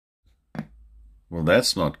Well,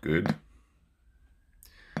 that's not good.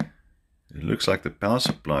 It looks like the power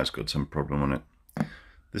supply's got some problem on it.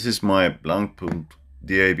 This is my Blankpunkt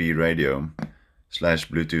DAB radio /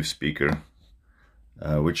 Bluetooth speaker,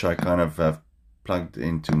 which I kind of have plugged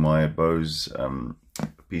into my Bose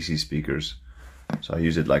PC speakers. So I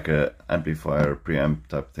use it like a amplifier, preamp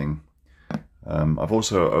type thing. I've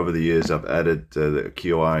also, over the years, I've added the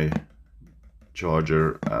QI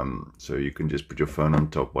charger, so you can just put your phone on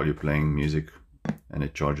top while you're playing music and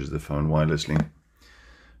it charges the phone wirelessly.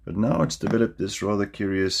 But now it's developed this rather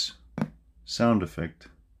curious sound effect.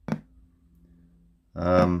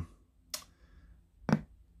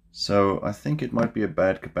 So I think it might be a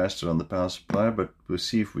bad capacitor on the power supply, but we'll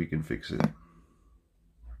see if we can fix it.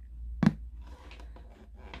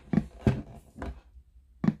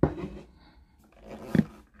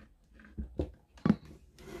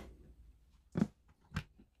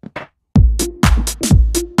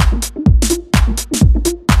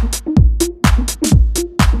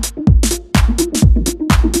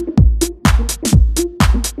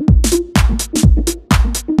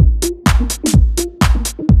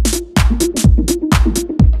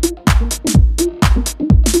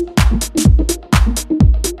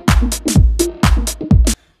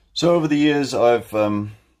 So over the years I've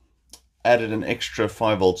added an extra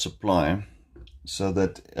 5-volt supply so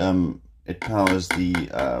that it powers the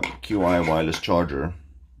QI wireless charger,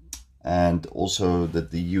 and also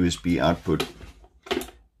that the USB output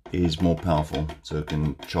is more powerful so it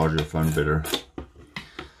can charge your phone better.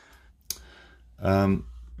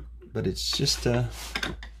 But it's just died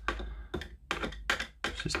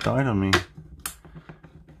on me.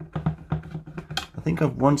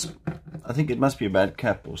 I think it must be a bad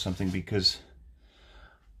cap or something, because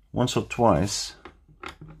once or twice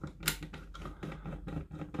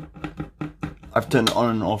I've turned it on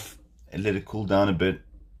and off and let it cool down a bit,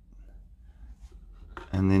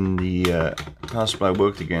 and then the power supply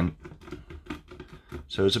worked again.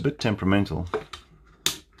 So it's a bit temperamental.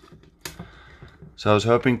 So I was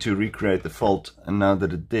hoping to recreate the fault, and now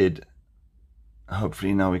that it did,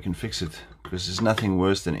 hopefully now we can fix it, because there's nothing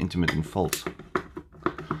worse than intermittent faults.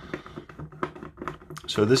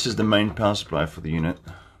 So this is the main power supply for the unit.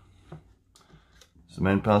 It's the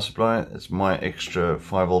main power supply. It's my extra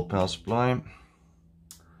 5-volt power supply. A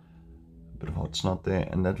bit of hot snot there,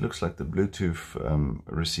 and that looks like the Bluetooth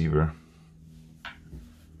receiver,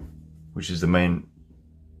 which is the main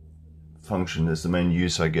function. That's the main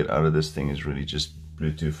use I get out of this thing, is really just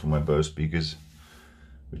Bluetooth for my Bose speakers,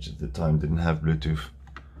 which at the time didn't have Bluetooth.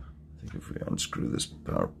 I think if we unscrew this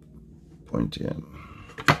power point here,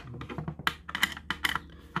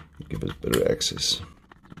 give us better access.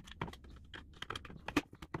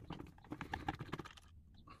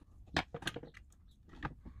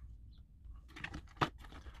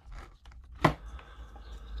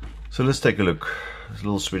 So let's take a look. There's a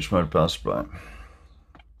little switch mode power supply.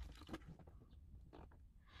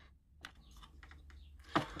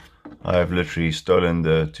 I have literally stolen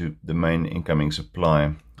the main incoming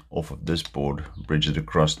supply off of this board, bridged it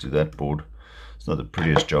across to that board. It's not the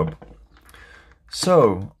prettiest job.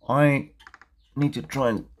 So I need to try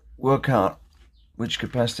and work out which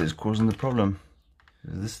capacitor is causing the problem.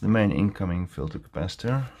 This is the main incoming filter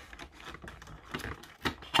capacitor.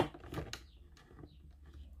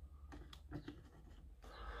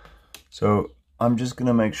 So I'm just going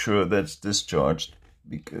to make sure that's discharged,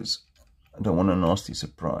 because I don't want a nasty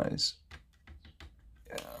surprise.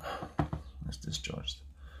 Yeah, that's discharged.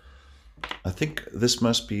 I think this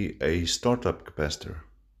must be a startup capacitor.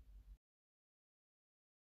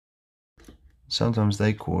 Sometimes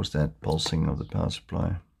they cause that pulsing of the power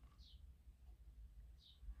supply.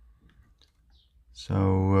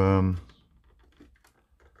 So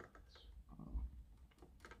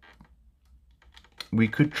we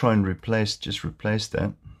could try and just replace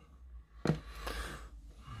that.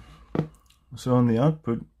 So on the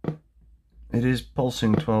output it is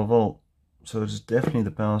pulsing 12 volt, so it's definitely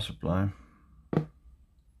the power supply.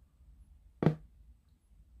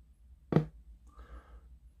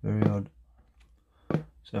 Very odd.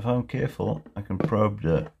 So if I'm careful, I can probe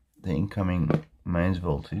the incoming mains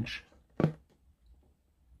voltage.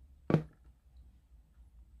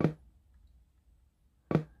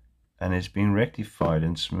 And it's been rectified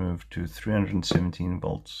and smoothed to 317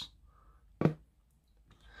 volts.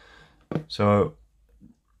 So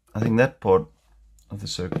I think that part of the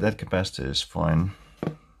circuit, that capacitor, is fine.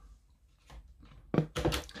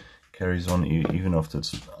 Carries on even after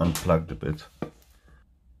it's unplugged a bit.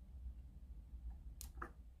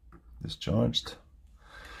 Discharged.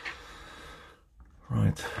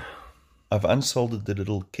 Right. I've unsoldered the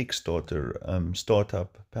little Kickstarter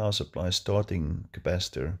startup power supply starting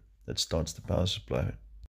capacitor that starts the power supply,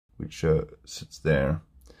 which sits there.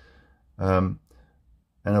 And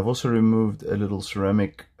I've also removed a little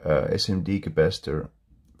ceramic SMD capacitor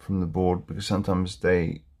from the board, because sometimes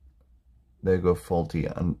they go faulty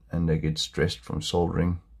and they get stressed from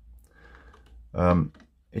soldering.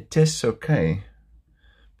 It tests okay,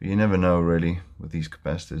 but you never know really with these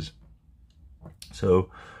capacitors. So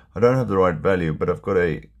I don't have the right value, but I've got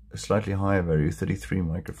a slightly higher value, 33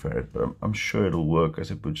 microfarad, but I'm sure it'll work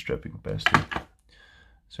as a bootstrapping capacitor.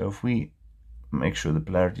 So if we make sure the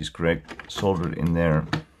polarity is correct, solder it in there.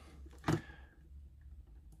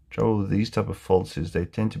 Trouble with these type of faults is they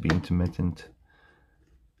tend to be intermittent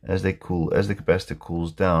as they cool, as the capacitor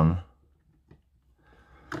cools down.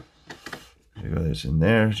 You got this in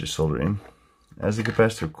there, just solder in. As the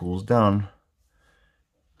capacitor cools down,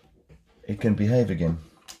 it can behave again,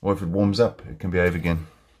 or if it warms up, it can behave again.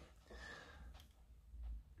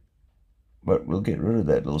 But we'll get rid of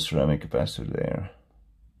that little ceramic capacitor there.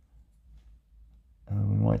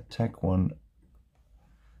 We might tack one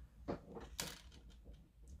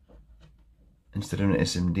instead of an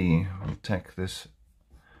SMD. We'll tack this.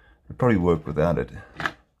 It'll probably work without it.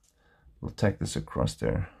 We'll tack this across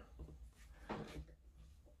there.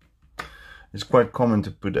 It's quite common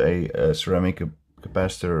to put a ceramic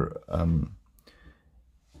capacitor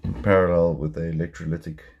in parallel with the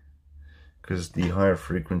electrolytic, because the higher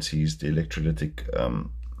frequencies, the electrolytic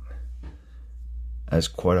has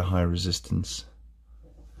quite a high resistance.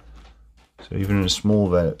 So even in a small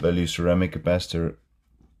value ceramic capacitor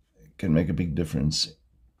can make a big difference.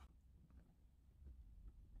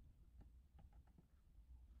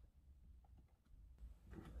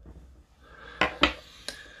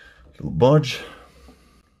 Little bodge.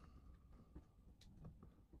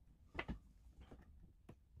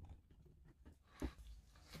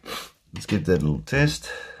 Let's give that a little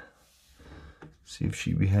test. See if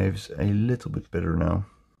she behaves a little bit better now.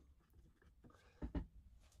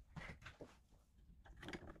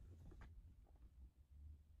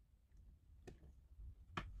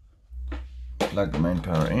 Plug the main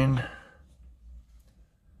power in.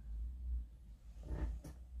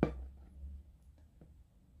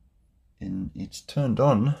 And it's turned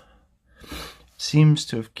on. Seems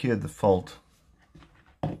to have cured the fault.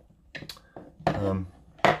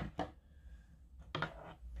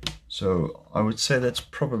 So I would say that's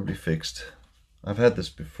probably fixed. I've had this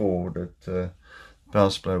before, that the power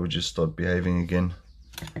supply would just start behaving again.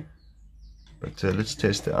 But let's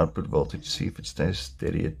test the output voltage, see if it stays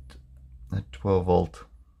steady at 12 volt.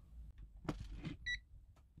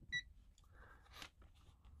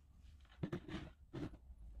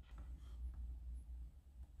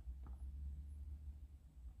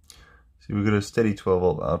 See, we've got a steady 12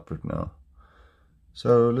 volt output now.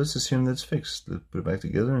 So let's assume that's fixed. Let's put it back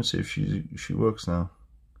together and see if she works now.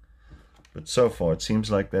 But so far it seems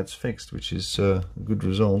like that's fixed, which is a good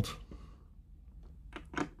result.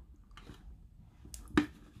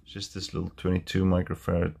 Just this little 22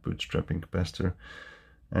 microfarad bootstrapping capacitor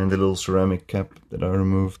and the little ceramic cap that I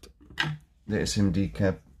removed, the SMD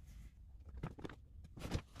cap.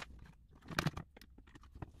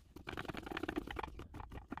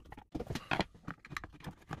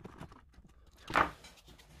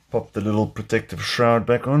 Pop the little protective shroud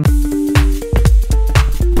back on.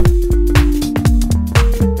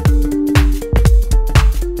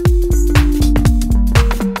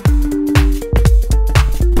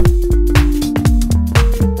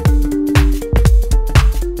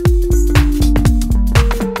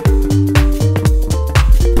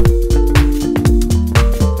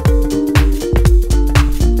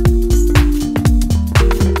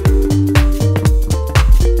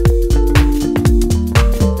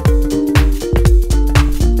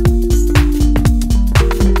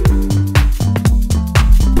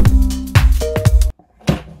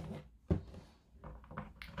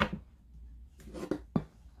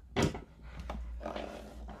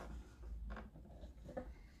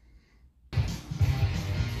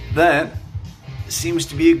 That seems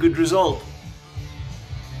to be a good result.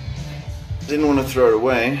 Didn't want to throw it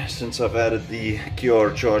away since I've added the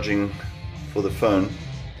QR charging for the phone.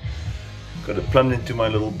 Got it plumbed into my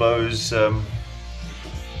little Bose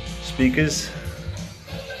speakers.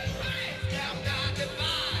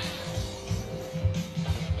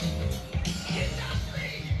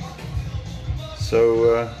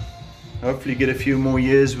 So hopefully get a few more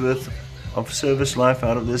years worth of service life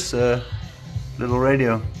out of this little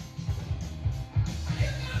radio.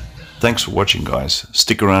 Thanks for watching, guys.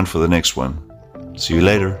 Stick around for the next one. See you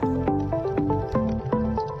later.